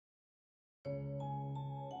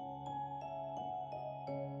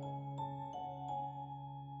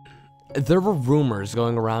There were rumors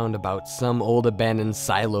going around about some old abandoned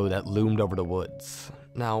silo that loomed over the woods.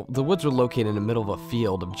 Now, the woods were located in the middle of a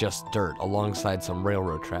field of just dirt alongside some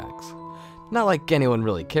railroad tracks. Not like anyone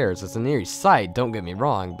really cares, it's an eerie sight, don't get me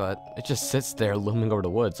wrong, but it just sits there looming over the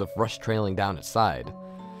woods with brush trailing down its side.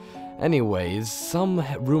 Anyways, some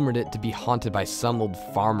rumored it to be haunted by some old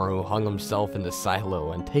farmer who hung himself in the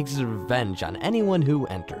silo and takes his revenge on anyone who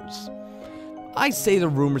enters. I say the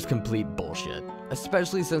rumor's complete bullshit,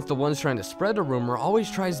 especially since the ones trying to spread the rumor always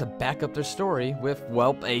tries to back up their story with,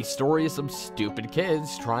 well, a story of some stupid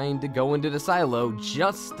kids trying to go into the silo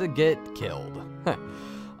just to get killed.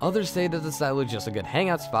 Others say that the silo is just a good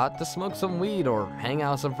hangout spot to smoke some weed or hang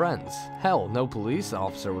out with some friends. Hell, no police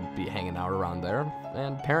officer would be hanging out around there,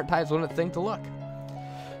 and parent types wouldn't think to look.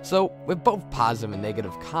 So, with both positive and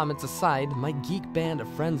negative comments aside, my geek band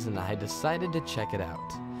of friends and I decided to check it out.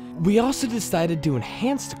 We also decided to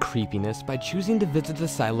enhance the creepiness by choosing to visit the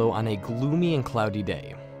silo on a gloomy and cloudy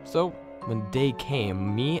day. So, when day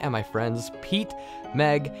came, me and my friends Pete,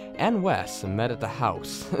 Meg, and Wes met at the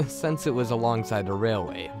house, since it was alongside a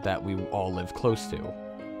railway that we all lived close to.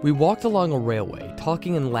 We walked along a railway,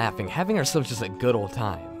 talking and laughing, having ourselves just a good old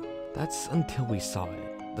time. That's until we saw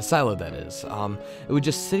it. The silo, that is. It was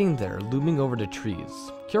just sitting there, looming over the trees.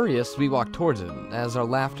 Curious, we walked towards it, as our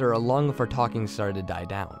laughter along with our talking started to die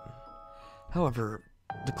down. However,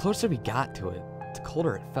 the closer we got to it, the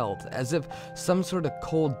colder it felt, as if some sort of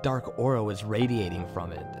cold, dark aura was radiating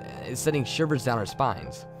from it, sending shivers down our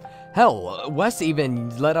spines. Hell, Wes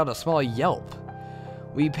even let out a small yelp.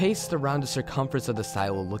 We paced around the circumference of the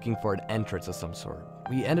silo looking for an entrance of some sort.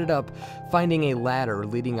 We ended up finding a ladder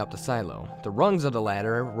leading up the silo. The rungs of the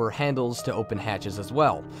ladder were handles to open hatches as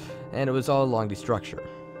well, and it was all along the structure.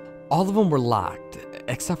 All of them were locked,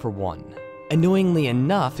 except for one. Annoyingly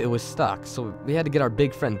enough, it was stuck, so we had to get our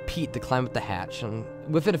big friend Pete to climb up the hatch, and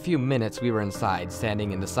within a few minutes we were inside,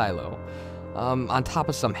 standing in the silo, on top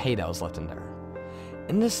of some hay that was left in there.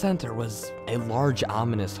 In the center was a large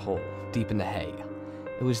ominous hole, deep in the hay.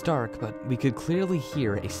 It was dark, but we could clearly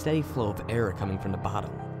hear a steady flow of air coming from the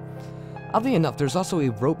bottom. Oddly enough, there's also a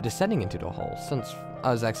rope descending into the hole. Since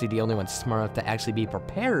I was actually the only one smart enough to actually be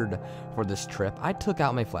prepared for this trip, I took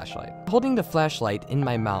out my flashlight. Holding the flashlight in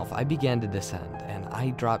my mouth, I began to descend, and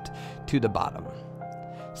I dropped to the bottom.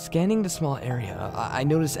 Scanning the small area, I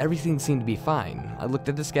noticed everything seemed to be fine. I looked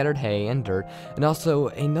at the scattered hay and dirt, and also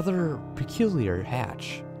another peculiar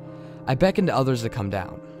hatch. I beckoned to others to come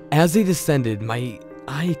down. As they descended, my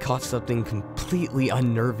eye caught something completely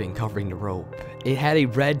unnerving covering the rope. It had a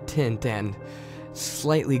red tint and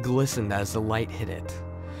slightly glistened as the light hit it.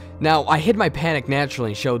 Now, I hid my panic naturally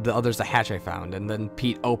and showed the others the hatch I found, and then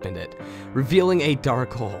Pete opened it, revealing a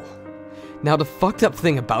dark hole. Now, the fucked up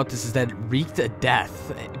thing about this is that it reeked of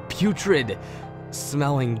death, putrid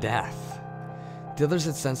smelling death. The others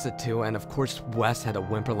had sensed it too, and of course Wes had to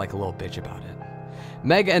whimper like a little bitch about it.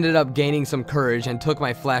 Meg ended up gaining some courage and took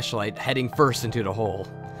my flashlight, heading first into the hole.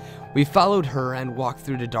 We followed her and walked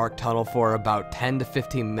through the dark tunnel for about 10 to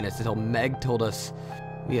 15 minutes until Meg told us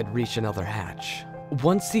we had reached another hatch.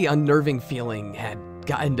 Once the unnerving feeling had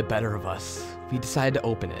gotten the better of us, we decided to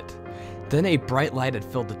open it. Then a bright light had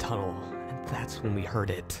filled the tunnel, and that's when we heard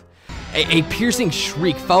it. A piercing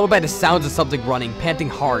shriek, followed by the sounds of something running, panting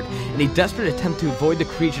hard. In a desperate attempt to avoid the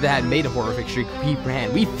creature that had made a horrific shriek, we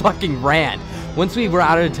ran. We fucking ran. Once we were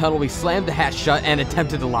out of the tunnel, we slammed the hatch shut and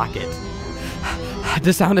attempted to lock it.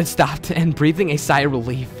 The sound had stopped, and breathing a sigh of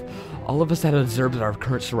relief, all of us had observed our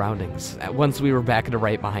current surroundings. At once we were back in the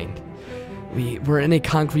right mind. We were in a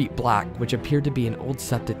concrete block, which appeared to be an old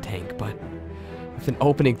septic tank, but with an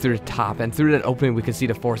opening through the top, and through that opening we could see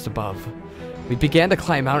the forest above. We began to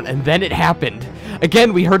climb out, and then it happened.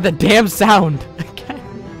 Again, we heard the damn sound.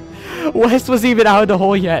 Again. Wes was even out of the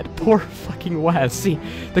hole yet. Poor fucking Wes. See,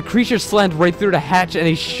 the creature slammed right through the hatch, and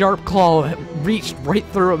a sharp claw reached right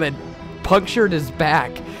through him and punctured his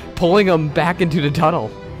back, pulling him back into the tunnel.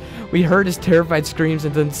 We heard his terrified screams,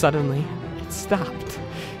 and then suddenly, it stopped.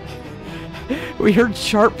 We heard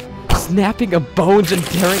sharp snapping of bones and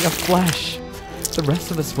tearing of flesh. The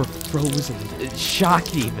rest of us were frozen,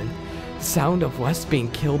 shocked even. The sound of Wes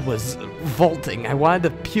being killed was revolting. I wanted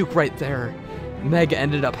to puke right there. Meg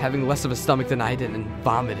ended up having less of a stomach than I did and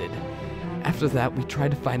vomited. After that, we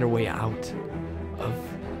tried to find our way out of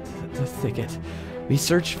the thicket. We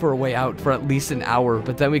searched for a way out for at least an hour,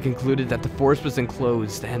 but then we concluded that the forest was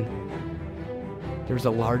enclosed and there was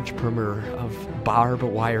a large perimeter of barbed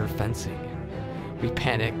wire fencing. We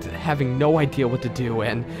panicked, having no idea what to do,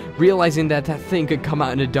 and realizing that that thing could come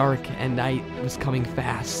out in the dark and night was coming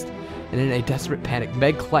fast. And in a desperate panic,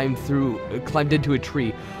 Meg climbed into a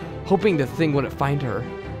tree, hoping the thing wouldn't find her.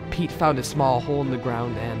 Pete found a small hole in the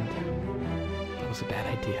ground, and that was a bad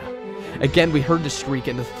idea. Again, we heard the shriek,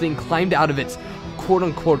 and the thing climbed out of its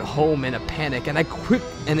quote-unquote home in a panic, and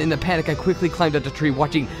in the panic, I quickly climbed up the tree,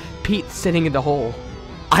 watching Pete sitting in the hole.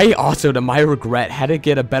 I also, to my regret, had to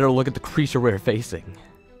get a better look at the creature we were facing.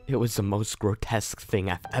 It was the most grotesque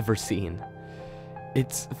thing I've ever seen.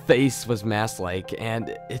 Its face was mask-like,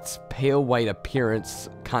 and its pale white appearance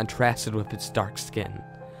contrasted with its dark skin.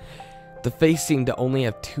 The face seemed to only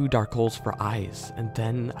have 2 dark holes for eyes, and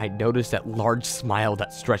then I noticed that large smile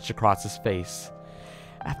that stretched across his face.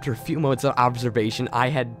 After a few moments of observation, I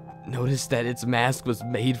had noticed that its mask was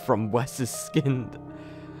made from Wes's skinned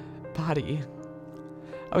body.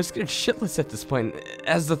 I was scared shitless at this point.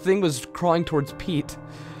 As the thing was crawling towards Pete,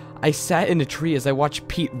 I sat in a tree as I watched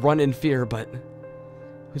Pete run in fear, but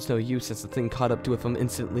it was no use as the thing caught up to him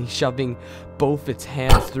instantly, shoving both its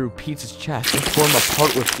hands through Pete's chest and tore him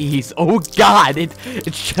apart with ease. Oh god! Its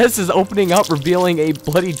chest is opening up, revealing a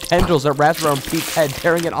bloody tendrils that wraps around Pete's head,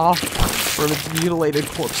 tearing it off from its mutilated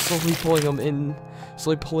corpse, slowly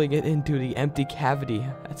pulling it into the empty cavity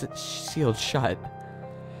as it sealed shut.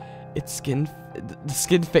 The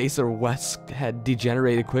skin face of Wes had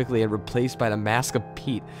degenerated quickly and replaced by the mask of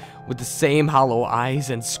Pete with the same hollow eyes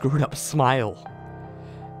and screwed up smile.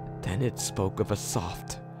 Then it spoke with a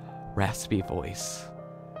soft, raspy voice.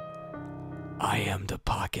 I am the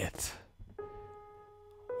pocket.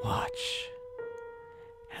 Watch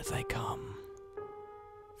as I come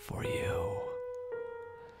for you.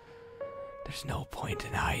 There's no point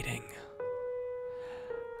in hiding.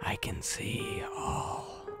 I can see all,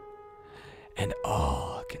 and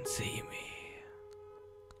all can see me.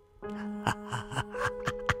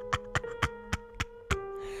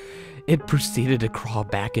 It proceeded to crawl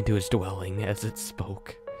back into its dwelling as it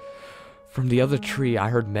spoke. From the other tree, I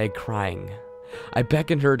heard Meg crying. I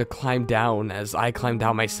beckoned her to climb down as I climbed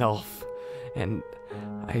down myself, and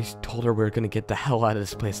I told her we were going to get the hell out of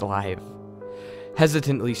this place alive.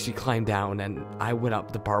 Hesitantly, she climbed down, and I went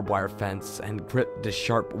up the barbed wire fence and gripped the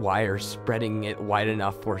sharp wire, spreading it wide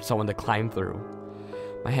enough for someone to climb through.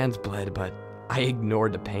 My hands bled, but I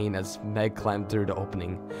ignored the pain as Meg climbed through the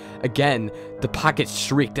opening. Again, the pocket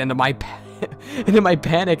shrieked, and in my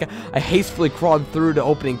panic, I hastily crawled through the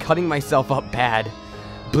opening, cutting myself up bad.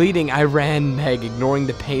 Bleeding, I ran Meg, ignoring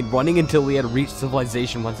the pain, running until we had reached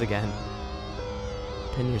civilization once again.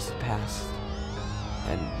 10 years had passed,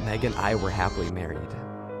 and Meg and I were happily married.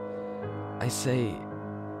 I say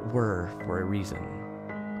were for a reason.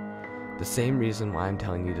 The same reason why I'm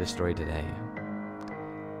telling you this story today.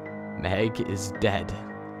 Meg is dead.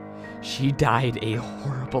 She died a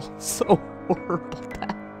horrible, so horrible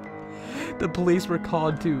death. The police were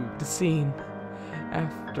called to the scene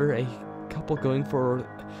after a couple going through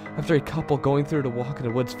the walk in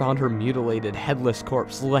the woods found her mutilated, headless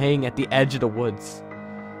corpse laying at the edge of the woods.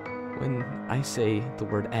 When I say the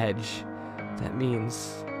word edge, that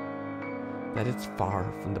means that it's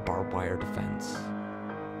far from the barbed wire defense.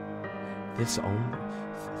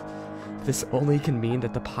 This only can mean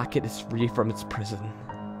that the pocket is free from its prison.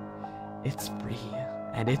 It's free,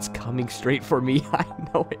 and it's coming straight for me. I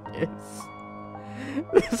know it is.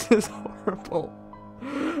 This is horrible.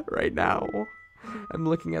 Right now, I'm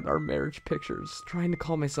looking at our marriage pictures, trying to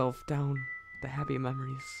calm myself down the happy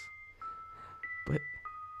memories. But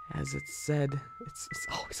as it's said, it's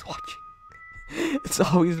always watching. It's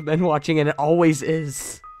always been watching, and it always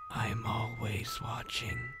is. I'm always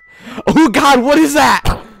watching. Oh God, what is that?